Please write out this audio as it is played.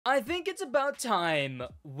I think it's about time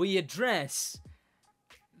we address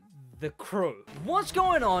the crew. What's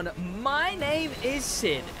going on? My name is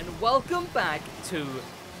Sid, and welcome back to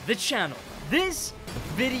the channel. This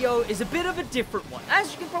video is a bit of a different one.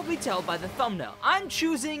 As you can probably tell by the thumbnail, I'm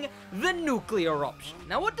choosing the nuclear option.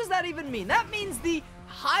 Now, what does that even mean? That means the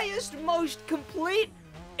highest, most complete,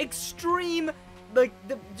 extreme,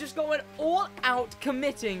 just going all out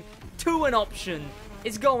committing to an option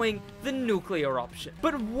is going the nuclear option.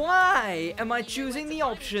 But why am I choosing the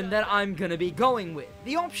option that I'm gonna be going with?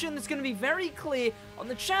 The option that's gonna be very clear on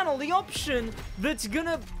the channel, the option that's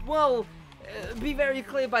gonna, well, be very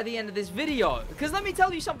clear by the end of this video. Because let me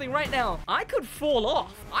tell you something right now, I could fall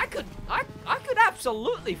off. I could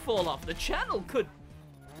absolutely fall off. The channel could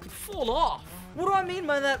fall off. What do I mean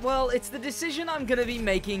by that? Well, it's the decision I'm gonna be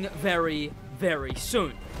making very, very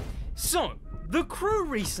soon. So, the crew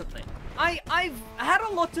recently, I've had a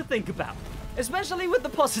lot to think about, especially with the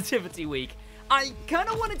positivity week. I kind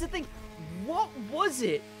of wanted to think, what was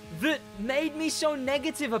it that made me so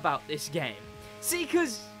negative about this game? See,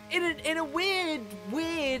 because in a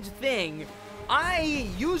weird thing, I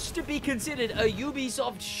used to be considered a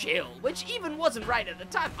Ubisoft shill, which even wasn't right at the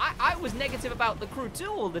time. I was negative about the crew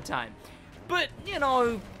too all the time. But, you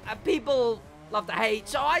know, people love to hate,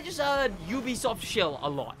 so I just heard Ubisoft shill a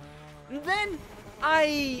lot. And then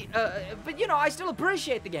but you know, I still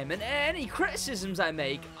appreciate the game, and any criticisms I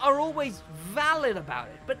make are always valid about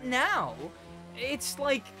it. But now, it's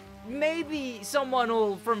like, maybe someone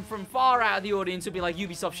will, from far out of the audience will be like,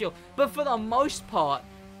 Ubisoft shill. But for the most part,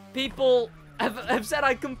 people have said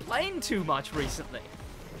I complain too much recently.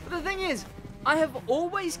 But the thing is, I have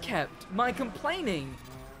always kept my complaining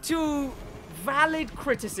to valid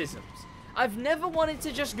criticisms. I've never wanted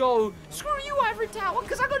to just go, screw you, Ivory Tower,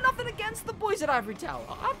 because I got nothing against the boys at Ivory Tower.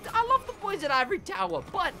 I love the boys at Ivory Tower,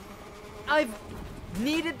 but I've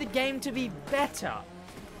needed the game to be better.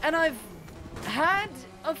 And I've had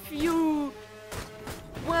a few,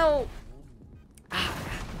 well,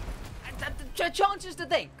 chances to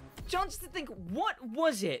think, what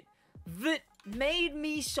was it that made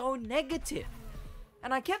me so negative?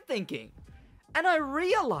 And I kept thinking, and I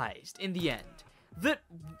realized in the end, that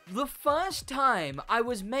the first time I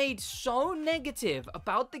was made so negative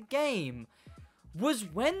about the game was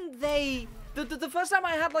when the first time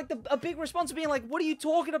I had like a big response of being like, what are you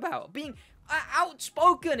talking about? Being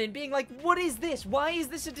outspoken and being like, what is this? Why is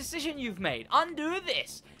this a decision you've made? Undo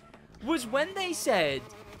this. Was when they said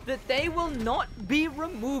that they will not be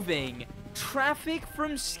removing traffic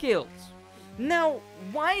from skills. Now,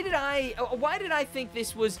 why did I think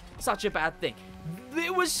this was such a bad thing?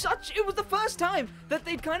 It was the first time that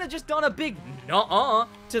they'd kind of just done a big nuh-uh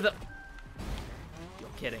to the... You're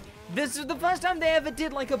kidding. This is the first time they ever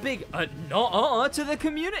did like a big nuh-uh to the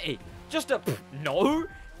community. Just a no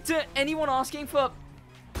to anyone asking for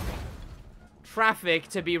traffic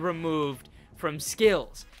to be removed from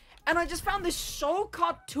skills. And I just found this so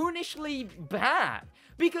cartoonishly bad.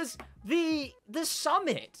 Because the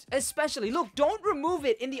summit, especially, look, don't remove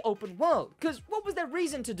it in the open world. Because what was their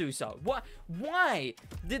reason to do so? Why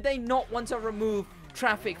did they not want to remove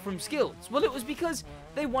traffic from skills? Well, it was because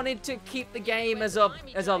they wanted to keep the game as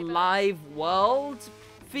a live world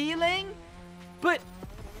feeling. But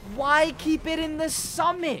why keep it in the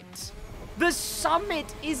summit? The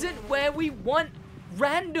summit isn't where we want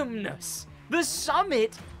randomness. The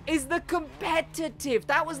summit is the competitive.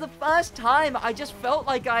 That was the first time I just felt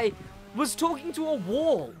like I was talking to a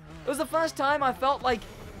wall. It was the first time I felt like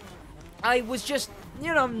I was just,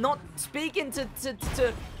 you know, not speaking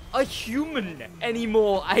to a human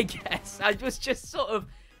anymore, I guess. I was just sort of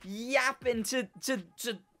yapping to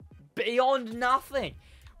beyond nothing.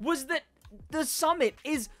 Was that the summit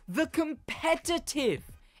is the competitive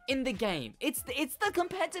in the game. It's the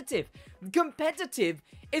competitive. Competitive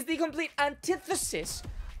is the complete antithesis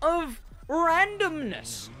of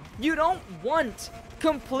randomness. You don't want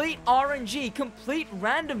complete RNG, complete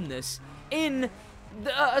randomness in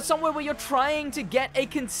somewhere where you're trying to get a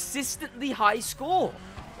consistently high score.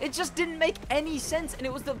 It just didn't make any sense, and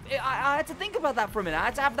I had to think about that for a minute. I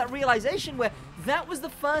had to have that realization where that was the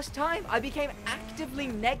first time I became actively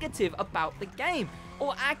negative about the game,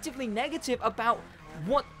 or actively negative about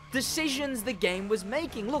what decisions the game was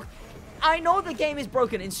making. Look, I know the game is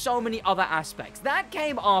broken in so many other aspects. That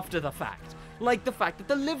came after the fact. Like the fact that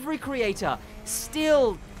the livery creator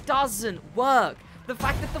still doesn't work. The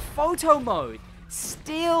fact that the photo mode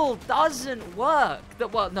still doesn't work.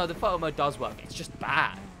 Well, no, the photo mode does work. It's just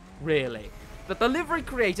bad, really. But the livery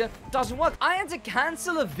creator doesn't work. I had to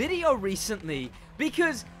cancel a video recently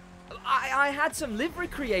because I had some livery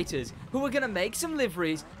creators who were going to make some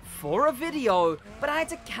liveries for a video, but I had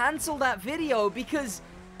to cancel that video because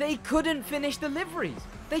they couldn't finish deliveries.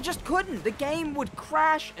 They just couldn't. The game would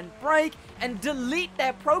crash and break and delete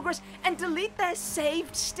their progress and delete their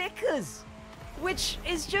saved stickers, which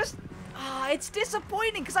is just, it's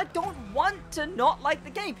disappointing because I don't want to not like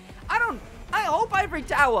the game. I hope Ivory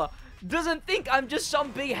Tower doesn't think I'm just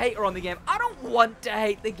some big hater on the game. I don't want to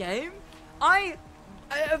hate the game. I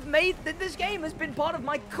have made that this game has been part of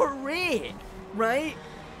my career, right?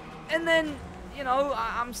 And then, you know,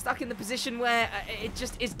 I'm stuck in the position where it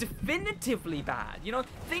just is definitively bad. You know,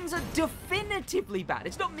 things are definitively bad.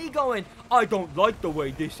 It's not me going, I don't like the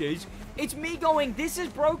way this is. It's me going, this is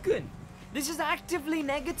broken. This is actively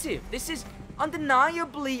negative. This is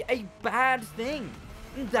undeniably a bad thing.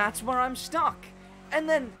 And that's where I'm stuck. And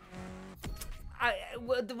then,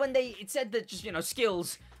 when it said that just, you know,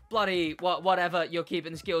 skills, bloody, whatever, you're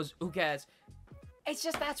keeping the skills, who cares? It's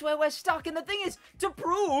just that's where we're stuck. And the thing is, to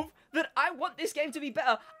prove that I want this game to be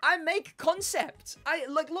better, I make concepts.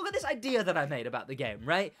 Look at this idea that I made about the game,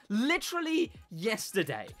 right? Literally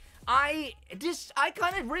yesterday. I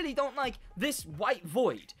kind of really don't like this white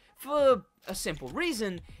void for a simple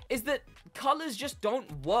reason, is that colors just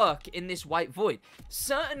don't work in this white void.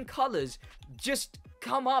 Certain colors just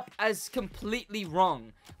come up as completely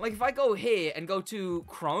wrong. Like if I go here and go to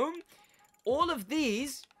Chrome, all of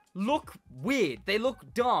these look weird. They look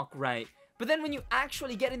dark, right? But then when you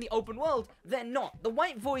actually get in the open world, they're not. The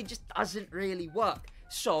white void just doesn't really work.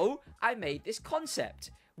 So I made this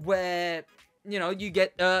concept where, you know, you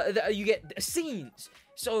get scenes.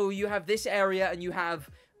 So you have this area and you have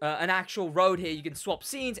an actual road here. You can swap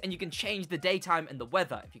scenes and you can change the daytime and the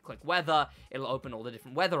weather. If you click weather, it'll open all the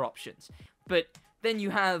different weather options. But then you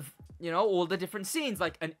have, you know, all the different scenes,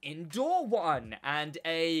 like an indoor one and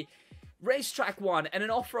a racetrack one and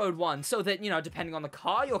an off-road one, so that, you know, depending on the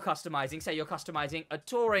car you're customizing, say you're customizing a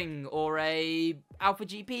touring or a Alpha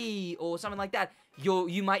GP or something like that,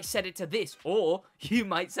 you might set it to this, or you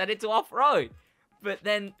might set it to off-road. But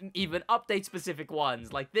then even update specific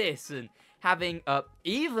ones like this, and having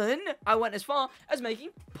even I went as far as making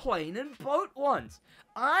plane and boat ones.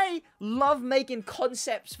 I love making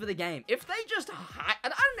concepts for the game. If they just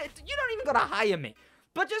and you don't even gotta hire me,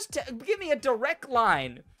 but just give me a direct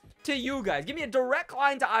line to you guys. Give me a direct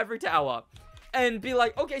line to Ivory Tower and be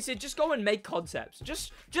like, okay, so just go and make concepts.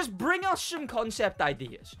 Just bring us some concept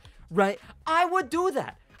ideas, right? I would do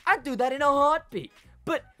that. I'd do that in a heartbeat.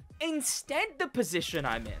 But instead, the position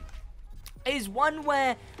I'm in is one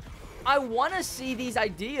where I want to see these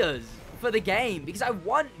ideas for the game because I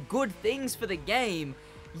want good things for the game,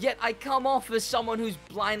 yet I come off as someone who's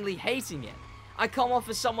blindly hating it. I come off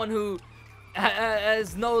as someone who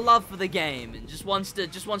has no love for the game and just wants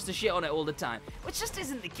to shit on it all the time, which just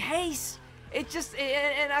isn't the case.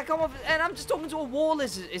 And I come off and I'm just talking to a wall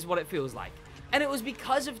is what it feels like. And it was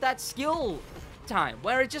because of that skill time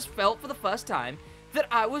where it just felt for the first time that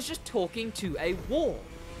I was just talking to a wall.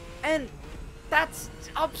 And that's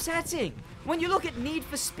upsetting. When you look at Need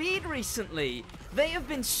for Speed recently, they have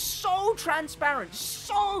been so transparent,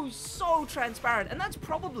 so transparent. And that's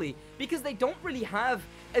probably because they don't really have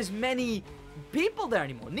as many people there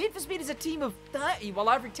anymore. Need for Speed is a team of 30, while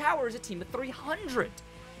Ivory Tower is a team of 300.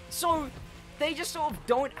 So they just sort of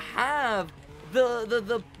don't have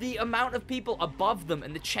the amount of people above them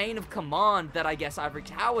and the chain of command that I guess Ivory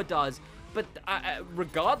Tower does. But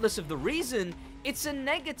regardless of the reason, it's a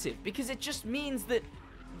negative because it just means that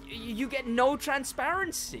you get no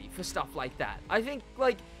transparency for stuff like that. I think,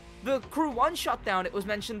 like, the Crew 1 shutdown, it was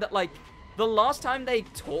mentioned that, like, the last time they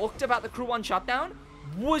talked about the Crew 1 shutdown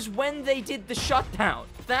was when they did the shutdown.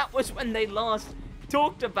 That was when they last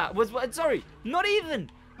talked about, was when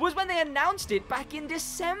they announced it back in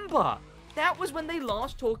December. That was when they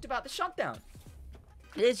last talked about the shutdown.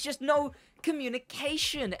 There's just no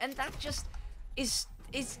communication, and that just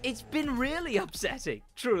it's been really upsetting,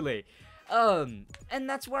 truly. And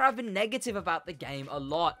that's where I've been negative about the game a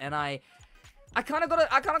lot, and I kind of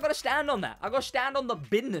gotta stand on that. I gotta stand on the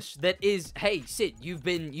business that is, hey, Sid, you've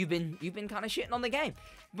been kind of shitting on the game,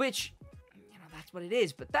 which, you know, that's what it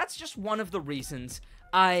is. But that's just one of the reasons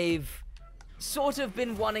I've sort of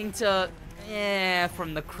been wanting to,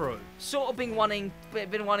 from the crew. Sort of been wanting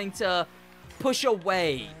to push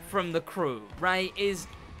away from the crew, right? Is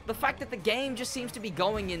the fact that the game just seems to be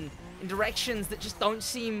going in directions that just don't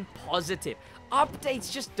seem positive.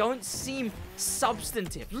 Updates just don't seem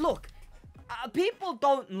substantive. Look, people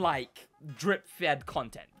don't like drip-fed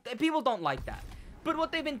content. People don't like that. But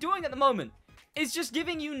what they've been doing at the moment is just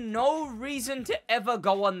giving you no reason to ever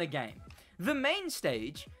go on the game. The main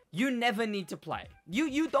stage, you never need to play.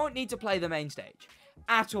 You don't need to play the main stage.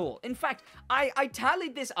 at all. In fact, I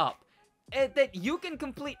tallied this up, that you can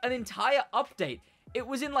complete an entire update. It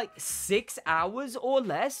was in like 6 hours or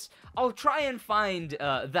less. I'll try and find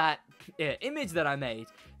that image that I made,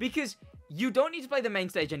 because you don't need to play the main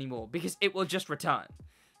stage anymore, because it will just return.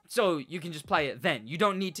 So you can just play it then. You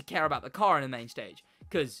don't need to care about the car in the main stage,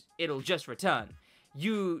 because it'll just return.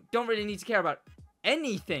 You don't really need to care about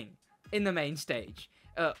anything in the main stage.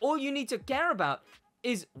 All you need to care about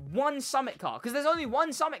is one summit car, because there's only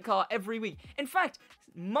one summit car every week. In fact,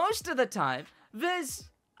 most of the time, there's,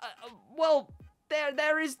 well,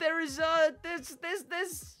 there's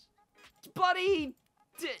bloody...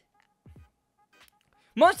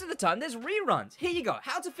 Most of the time, there's reruns. Here you go.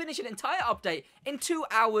 How to finish an entire update in 2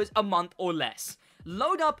 hours a month or less.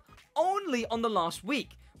 Load up only on the last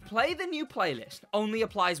week. Play the new playlist. Only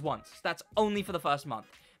applies once. That's only for the first month.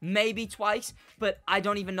 Maybe twice, but I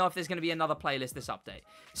don't even know if there's going to be another playlist this update.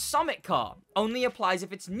 Summit Car only applies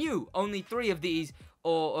if it's new. Only 3 of these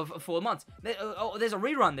or 4 months. There's a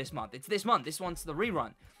rerun this month. It's this month. This one's the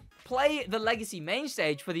rerun. Play the Legacy main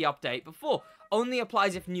stage for the update before. Only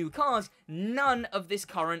applies if new cars. None of this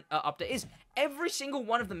current update is. Every single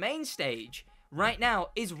one of the main stage right now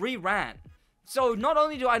is reran. So not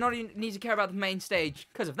only do I not even need to care about the main stage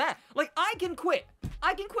because of that, like, I can quit.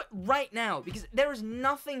 I can quit right now because there is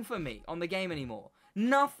nothing for me on the game anymore.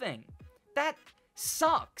 Nothing. That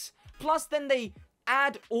sucks. Plus then they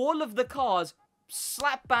add all of the cars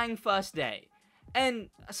slap bang first day. And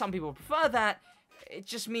some people prefer that. It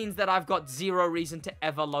just means that I've got zero reason to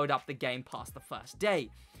ever load up the game past the first day.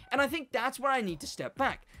 And I think that's where I need to step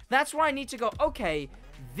back. That's where I need to go, okay,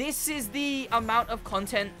 this is the amount of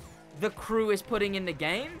content the crew is putting in the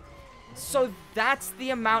game. So that's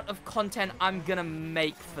the amount of content I'm gonna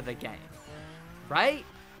make for the game. Right?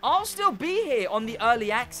 I'll still be here on the early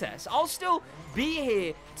access. I'll still be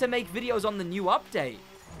here to make videos on the new update.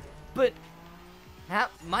 But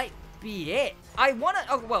that might be it. I want to...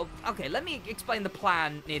 Oh, well, okay, let me explain the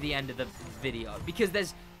plan near the end of the video, because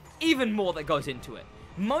there's even more that goes into it.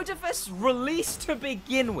 Motorfest's release to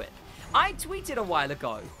begin with. I tweeted a while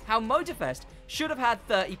ago how Motorfest should have had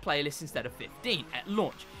 30 playlists instead of 15 at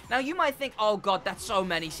launch. Now, you might think, oh god, that's so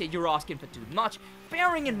many, Sid, you're asking for too much.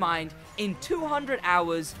 Bearing in mind, in 200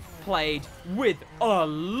 hours played, with a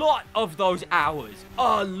lot of those hours,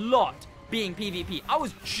 a lot, being PvP. I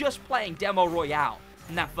was just playing Demo Royale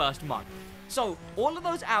in that first month. So, all of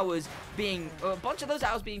those hours being, a bunch of those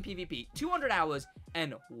hours being PvP, 200 hours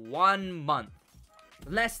and 1 month.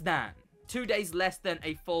 Less than, 2 days less than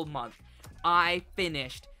a full month. I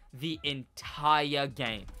finished the entire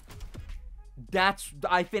game.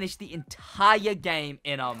 I finished the entire game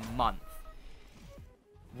in a month.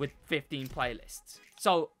 With 15 playlists.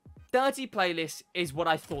 So, 30 playlists is what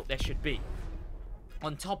I thought there should be.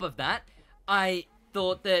 On top of that, I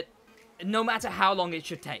thought that no matter how long it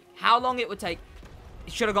should take, how long it would take,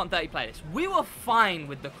 it should have gotten 30 playlists. We were fine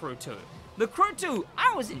with the Crew 2. The Crew 2,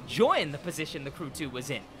 I was enjoying the position the Crew 2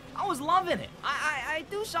 was in. I was loving it. I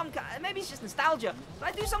do maybe it's just nostalgia, but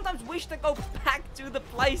I do sometimes wish to go back to the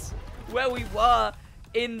place where we were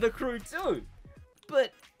in the Crew 2.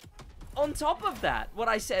 But on top of that, what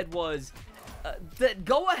I said was that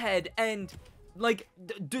go ahead and like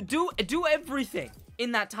do everything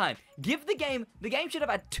in that time. Give the game should have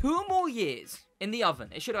had 2 more years in the oven.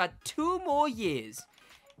 It should have had 2 more years.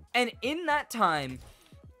 And in that time,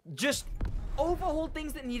 just overhaul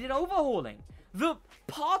things that needed overhauling. The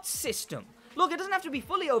parts system. Look, it doesn't have to be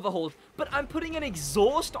fully overhauled, but I'm putting an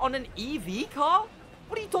exhaust on an EV car?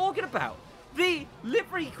 What are you talking about? The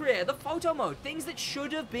livery career, the photo mode, things that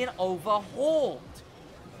should have been overhauled.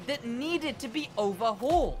 That needed to be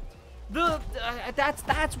overhauled.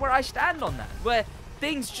 That's where I stand on that. Where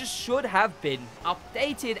things just should have been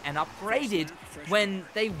updated and upgraded when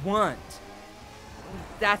they weren't.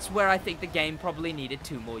 That's where I think the game probably needed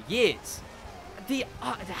 2 more years. The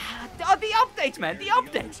updates, man, the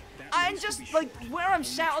updates. And just, like, where I'm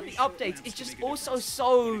sat on the updates is just also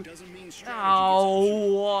so...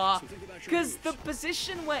 Oh... Because the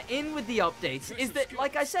position we're in with the updates is that,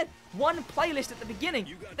 like I said, one playlist at the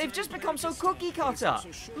beginning, they've just become so cookie cutter.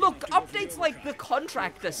 Look, updates like The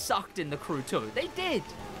Contractor sucked in the Crew 2. They did.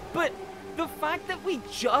 But the fact that we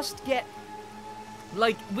just get...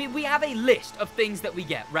 Like, we have a list of things that we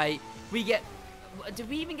get, right? We get... Did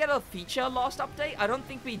we even get a feature last update? I don't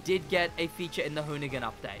think we did get a feature in the Hoonigan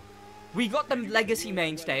update. We got the Legacy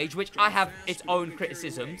main stage, which I have its own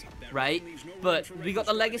criticisms, right? But we got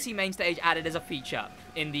the Legacy main stage added as a feature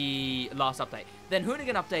in the last update. Then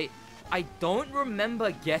Hoonigan update, I don't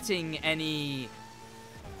remember getting any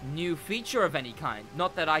new feature of any kind.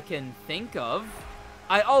 Not that I can think of.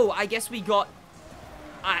 I guess we got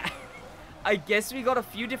I guess we got a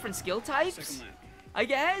few different skill types. I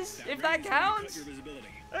guess, if that counts.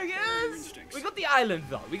 I guess. We got the island,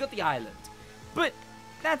 though. We got the island. But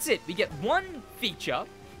that's it. We get one feature,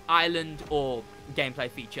 island or gameplay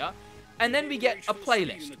feature, and then we get a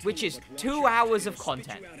playlist, which is 2 hours of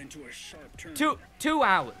content. Two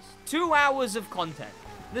hours. 2 hours of content.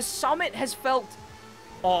 The summit has felt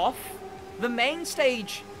off. The main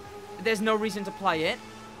stage, there's no reason to play it.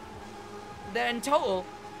 In total,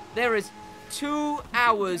 there is 2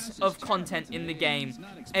 hours of content in the game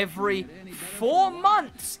every 4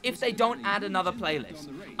 months if they don't add another playlist.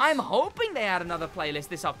 I'm hoping they add another playlist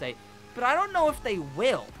this update, but I don't know if they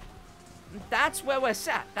will. That's where we're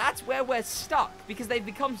sat. That's where we're stuck, because they've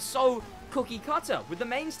become so cookie cutter with the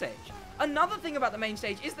main stage. Another thing about the main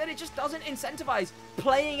stage is that it just doesn't incentivize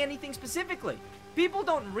playing anything specifically. People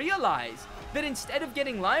don't realize that instead of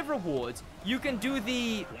getting live rewards, you can do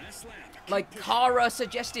the like Kara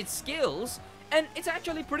suggested skills, and it's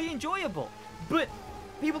actually pretty enjoyable. But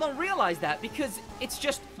people don't realize that because it's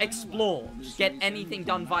just explore. Get anything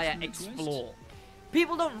done via explore.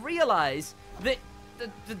 People don't realize that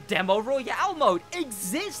the demo royale mode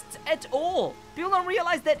exists at all. People don't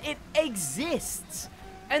realize that it exists.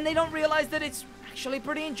 And they don't realize that it's actually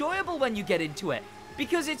pretty enjoyable when you get into it,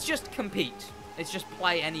 because it's just compete. It's just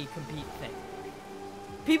play any compete thing.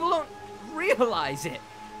 People don't realize it.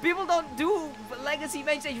 People don't do Legacy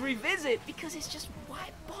Main Stage Revisit because it's just, why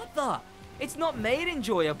bother? It's not made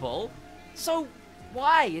enjoyable, so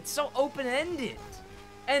why? It's so open-ended.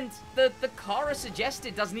 And the Kara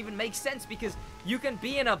suggested doesn't even make sense, because you can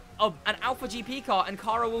be in an Alpha GP car and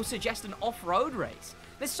Kara will suggest an off-road race.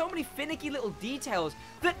 There's so many finicky little details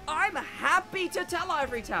that I'm happy to tell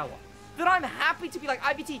Ivory Tower. That I'm happy to be like,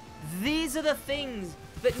 IBT, these are the things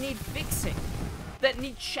that need fixing, that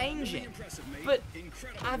need changing. But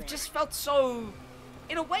I've just felt so,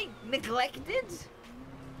 in a way, neglected.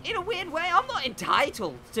 In a weird way, I'm not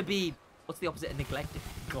entitled to be, what's the opposite of neglected?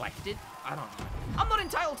 Neglected? I don't know. I'm not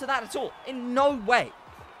entitled to that at all, in no way.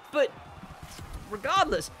 But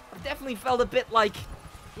regardless, I've definitely felt a bit like,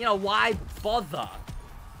 you know, why bother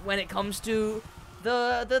when it comes to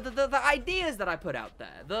the ideas that I put out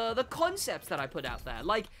there, the concepts that I put out there.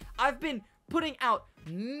 Like, I've been putting out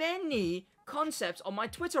many concepts on my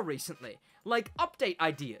Twitter recently, like update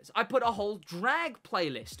ideas. I put a whole drag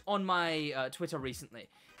playlist on my Twitter recently.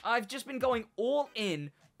 I've just been going all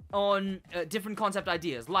in on different concept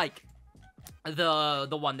ideas, like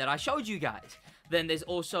the one that I showed you guys. Then there's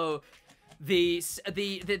also this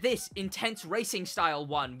intense racing style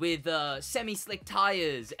one with semi-slick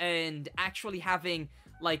tires and actually having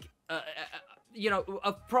like you know,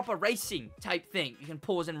 a proper racing type thing. You can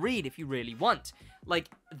pause and read if you really want, like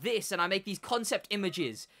this. And I make these concept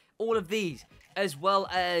images, all of these, as well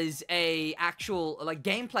as a actual like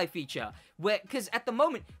gameplay feature where, because at the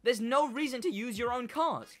moment there's no reason to use your own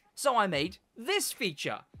cars, so I made this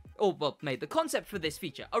feature. Or, well, made the concept for this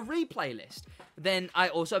feature, a replay list. Then I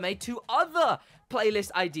also made 2 other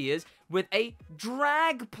playlist ideas with a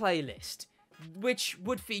drag playlist, which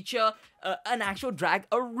would feature an actual drag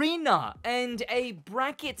arena and a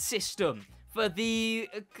bracket system for the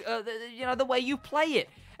you know, the way you play it.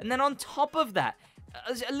 And then on top of that,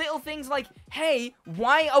 little things like, hey,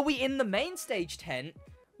 why are we in the main stage tent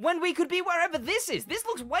when we could be wherever this is? This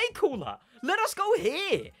looks way cooler. Let us go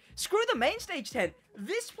here. Screw the main stage tent.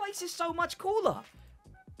 This place is so much cooler.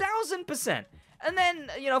 1000%. And then,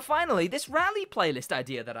 you know, finally, this rally playlist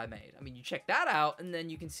idea that I made. I mean, you check that out, and then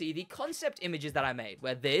you can see the concept images that I made,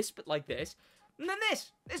 where this, but like this, and then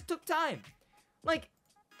this. This took time. Like,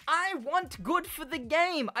 I want good for the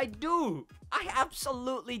game. I do. I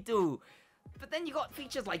absolutely do. But then you got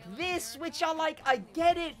features like this, which are like, I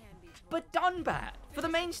get it, but done bad. For the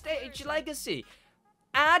main stage legacy.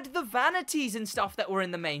 Add the vanities and stuff that were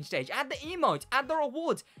in the main stage. Add the emotes. Add the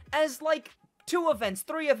rewards as like 2 events,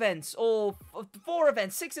 3 events, or 4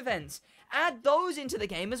 events, 6 events. Add those into the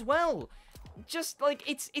game as well. Just like,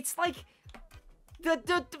 it's like the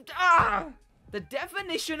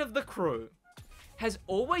definition of the crew has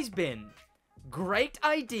always been great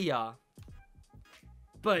idea,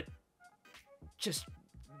 but just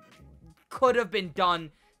could have been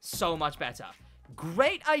done so much better.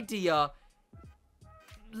 Great idea,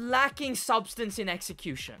 lacking substance in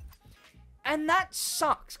execution. And that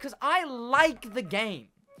sucks, because I like the game.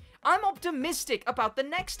 I'm optimistic about the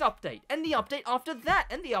next update, and the update after that,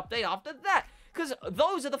 and the update after that, because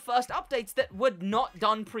those are the first updates that were not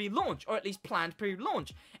done pre-launch, or at least planned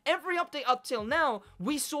pre-launch. Every update up till now,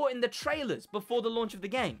 we saw in the trailers before the launch of the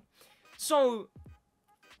game. So,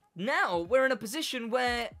 now, we're in a position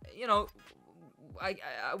where, you know,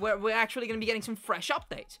 we're actually going to be getting some fresh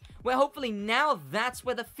updates. Where hopefully now that's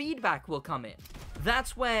where the feedback will come in.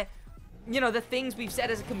 That's where, you know, the things we've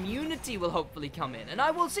said as a community will hopefully come in. And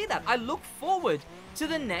I will see that. I look forward to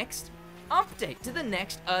the next update, to the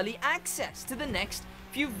next early access, to the next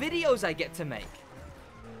few videos I get to make.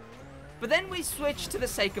 But then we switch to the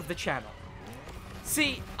sake of the channel.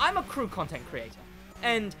 See, I'm a Crew content creator.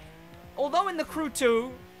 And although in the Crew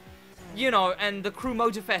 2, you know, and the Crew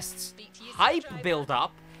Motorfest's hype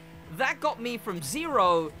build-up, that got me from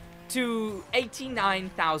 0 to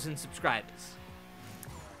 89,000 subscribers.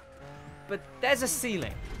 But there's a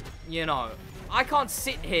ceiling, you know. I can't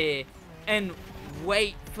sit here and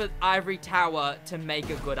wait for Ivory Tower to make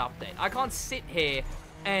a good update. I can't sit here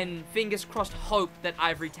and fingers crossed hope that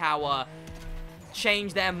Ivory Tower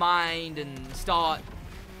change their mind and start,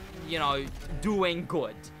 you know, doing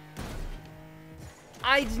good.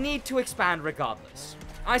 I need to expand regardless.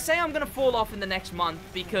 I say I'm gonna fall off in the next month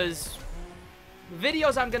because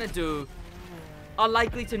videos I'm gonna do are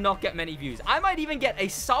likely to not get many views. I might even get a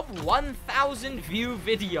sub 1,000 view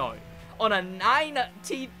video on a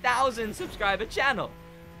 90,000 subscriber channel.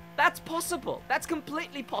 That's possible. That's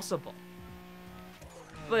completely possible.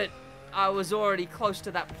 But I was already close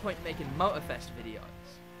to that point making Motorfest videos.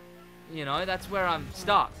 You know, that's where I'm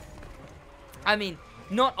stuck. I mean,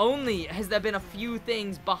 not only has there been a few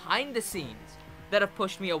things behind the scenes that have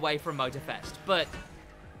pushed me away from Motorfest, but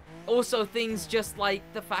also things just like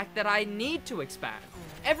the fact that I need to expand.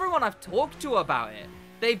 Everyone I've talked to about it,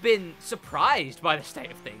 they've been surprised by the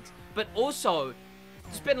state of things, but also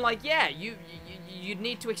just been like, yeah, you'd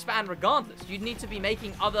need to expand regardless. You'd need to be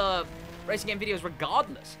making other racing game videos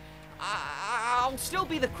regardless. I'll still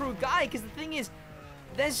be the Crew guy, because the thing is,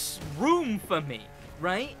 there's room for me,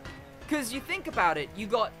 right? Because you think about it, you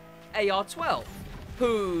got AR12,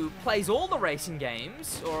 who plays all the racing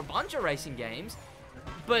games, or a bunch of racing games,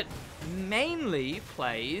 but mainly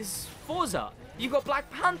plays Forza. You've got Black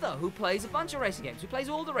Panther, who plays a bunch of racing games, who plays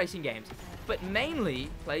all the racing games, but mainly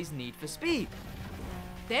plays Need for Speed.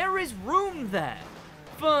 There is room there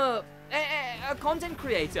for a content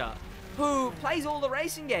creator who plays all the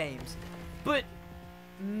racing games, but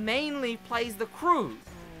mainly plays the Crew,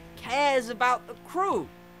 cares about the Crew,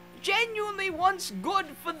 genuinely wants good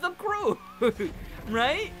for the Crew,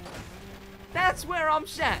 right? That's where I'm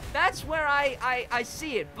set. That's where I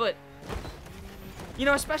see it. But, you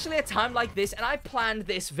know, especially at a time like this, and I planned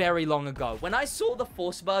this very long ago. When I saw the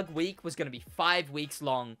Forsberg week was going to be 5 weeks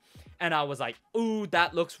long, and I was like, ooh,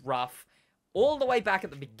 that looks rough. All the way back at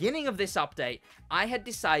the beginning of this update, I had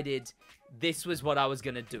decided this was what I was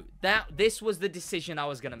going to do. This was the decision I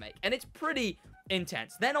was going to make. And it's pretty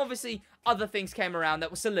intense. Then, obviously, other things came around that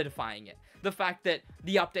were solidifying it. The fact that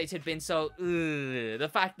the updates had been so, the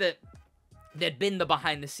fact that there'd been the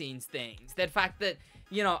behind-the-scenes things. The fact that,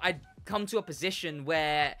 you know, I'd come to a position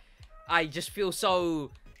where I just feel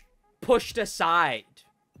so pushed aside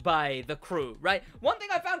by the Crew, right? One thing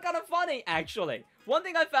I found kind of funny, actually. One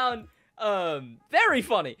thing I found very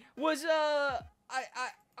funny was, you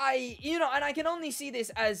know, and I can only see this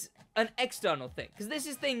as an external thing, because this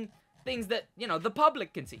is things that, you know, the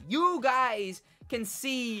public can see. You guys can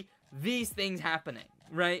see these things happening,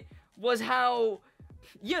 right? Was how,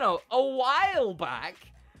 you know, a while back,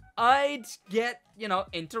 I'd get, you know,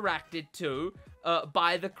 interacted to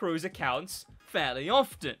by the Crew's accounts fairly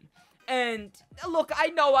often. And look, I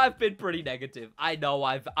know I've been pretty negative. I know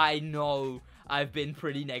I've been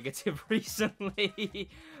pretty negative recently.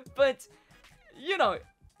 But, you know,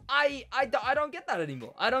 I don't get that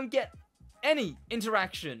anymore. I don't get any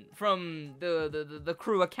interaction from the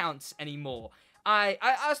Crew accounts anymore. I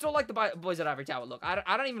still like the boys at Ivory Tower. Look,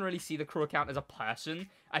 I don't even really see the Crew account as a person.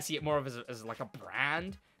 I see it more of as like a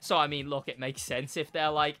brand. So I mean, look, it makes sense if they're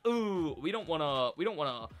like, ooh, we don't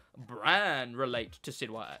wanna brand relate to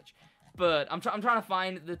SidWaj. But I'm trying to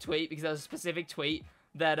find the tweet, because there's a specific tweet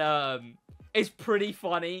that is pretty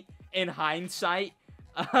funny in hindsight.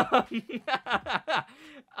 Oh,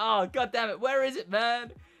 god damn it, where is it,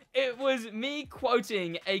 man? It was me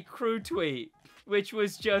quoting a Crew tweet, which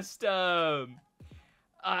was just oh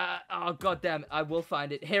god damn it, I will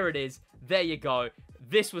find it. Here it is. There you go.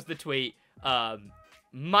 This was the tweet.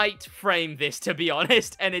 Might frame this, to be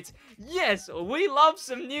honest, and it's, yes, we love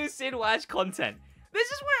some new SidWaj content.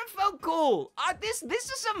 This is where it felt cool. This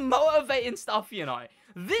is some motivating stuff, you know.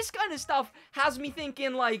 This kind of stuff has me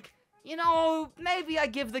thinking, like, you know, maybe I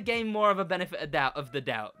give the game more of a benefit of the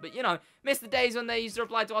doubt. But, you know, miss the days when they used to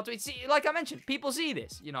reply to our tweets. See, like I mentioned, people see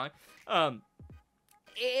this, you know.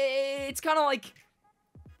 It's kind of like,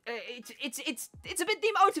 it's a bit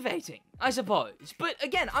demotivating, I suppose. But,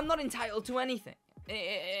 again, I'm not entitled to anything.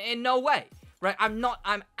 In no way. right?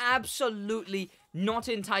 I'm absolutely not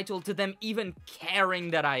entitled to them even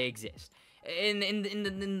caring that I exist. In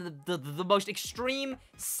the most extreme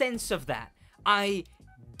sense of that, I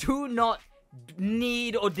do not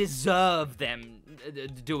need or deserve them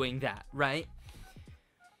doing that, right?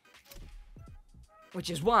 Which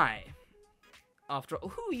is why, after all,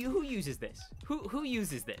 who uses this? Who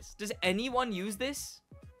uses this? Does anyone use this?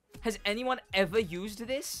 Has anyone ever used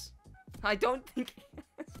this? I don't think.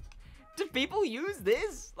 Do people use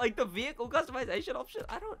this? Like the vehicle customization option?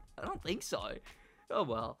 I don't think so. Oh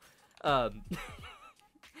well.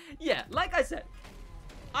 Yeah, like I said,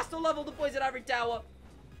 I still love all the boys at Ivory Tower.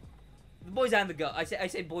 The boys and the girl. I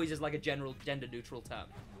say boys is like a general gender-neutral term.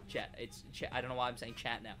 Chat. It's chat. I don't know why I'm saying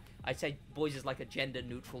chat now. I say boys is like a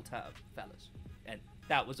gender-neutral term, fellas. And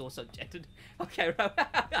that was also gendered. Okay, right.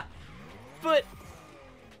 But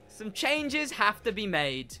some changes have to be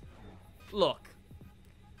made. Look,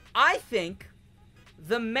 I think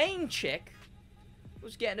the main chick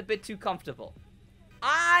was getting a bit too comfortable.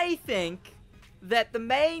 I think that the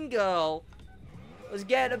main girl was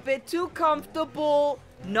getting a bit too comfortable,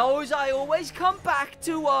 knows I always come back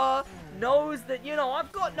to her, knows that, you know,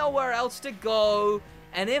 I've got nowhere else to go,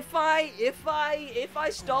 and if I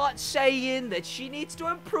start saying that she needs to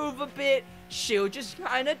improve a bit, she'll just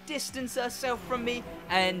kind of distance herself from me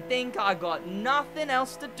and think I got nothing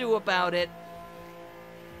else to do about it.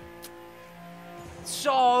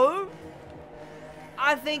 So,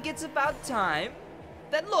 I think it's about time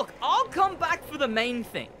that, look, I'll come back for the main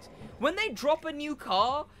things. When they drop a new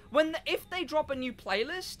car, if they drop a new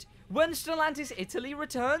playlist, when Stellantis Italy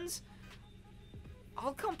returns,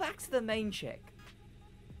 I'll come back to the main chick.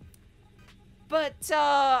 But,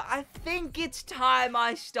 I think it's time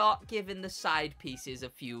I start giving the side pieces a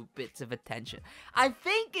few bits of attention. I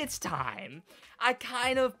think it's time I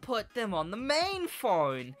kind of put them on the main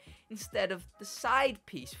phone instead of the side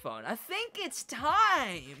piece phone. I think it's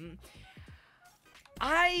time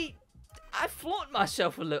I flaunt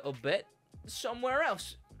myself a little bit somewhere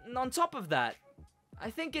else. And on top of that, I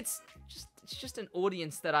think it's just an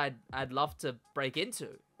audience that I'd love to break into.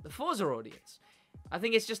 The Forza audience. I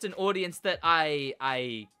think it's just an audience that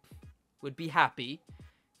I would be happy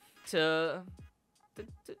to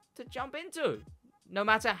jump into, no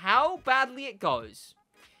matter how badly it goes.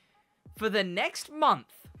 For the next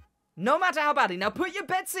month, no matter how badly. Now put your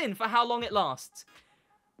bets in for how long it lasts.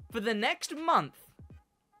 For the next month,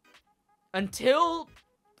 until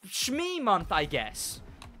Shmee month, I guess.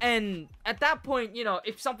 And at that point, you know,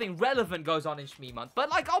 if something relevant goes on in Shmee month, but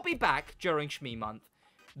like I'll be back during Shmee month,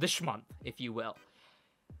 the Shmonth, if you will.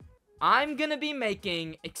 I'm gonna be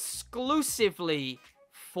making exclusively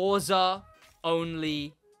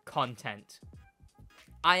Forza-only content.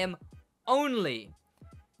 I am only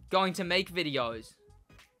going to make videos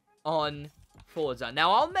on Forza.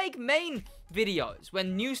 Now, I'll make main videos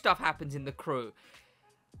when new stuff happens in the crew.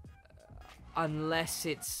 Unless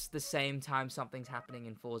it's the same time something's happening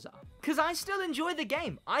in Forza. Because I still enjoy the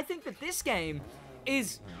game. I think that this game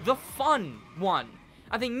is the fun one.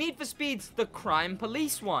 I think Need for Speed's the crime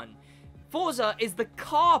police one. Forza is the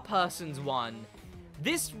car person's one.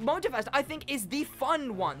 This Motorfest, I think, is the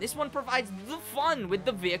fun one. This one provides the fun with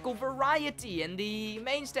the vehicle variety and the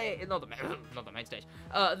main stage, not the main stage,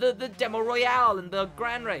 the demo royale and the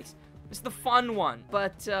grand race. It's the fun one.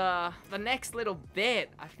 But the next little bit,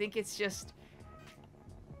 I think it's just,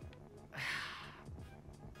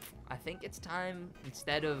 I think it's time,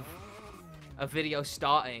 instead of a video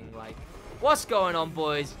starting like, what's going on,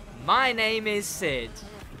 boys? My name is Sid.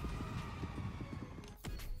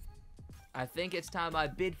 I think it's time I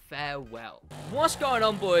bid farewell. What's going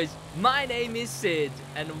on, boys? My name is Sid,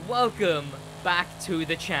 and welcome back to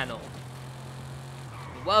the channel.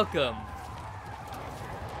 Welcome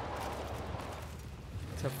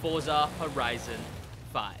to Forza Horizon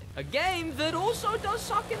 5. A game that also does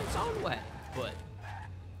suck in its own way, but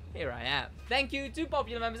here I am. Thank you to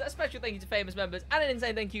popular members, a special thank you to famous members, and an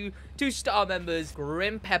insane thank you to star members,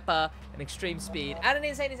 Grim Pepper and Extreme Speed, and an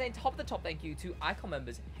insane top of the top thank you to Icon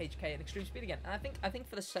members, HK and Extreme Speed again. And I think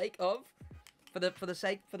for the sake of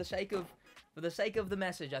the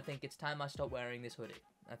message, I think it's time I stop wearing this hoodie.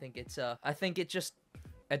 I think it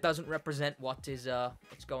doesn't represent what's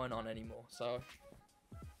going on anymore. So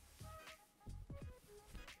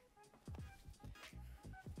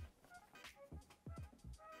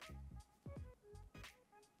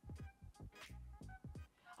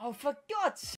oh, for God's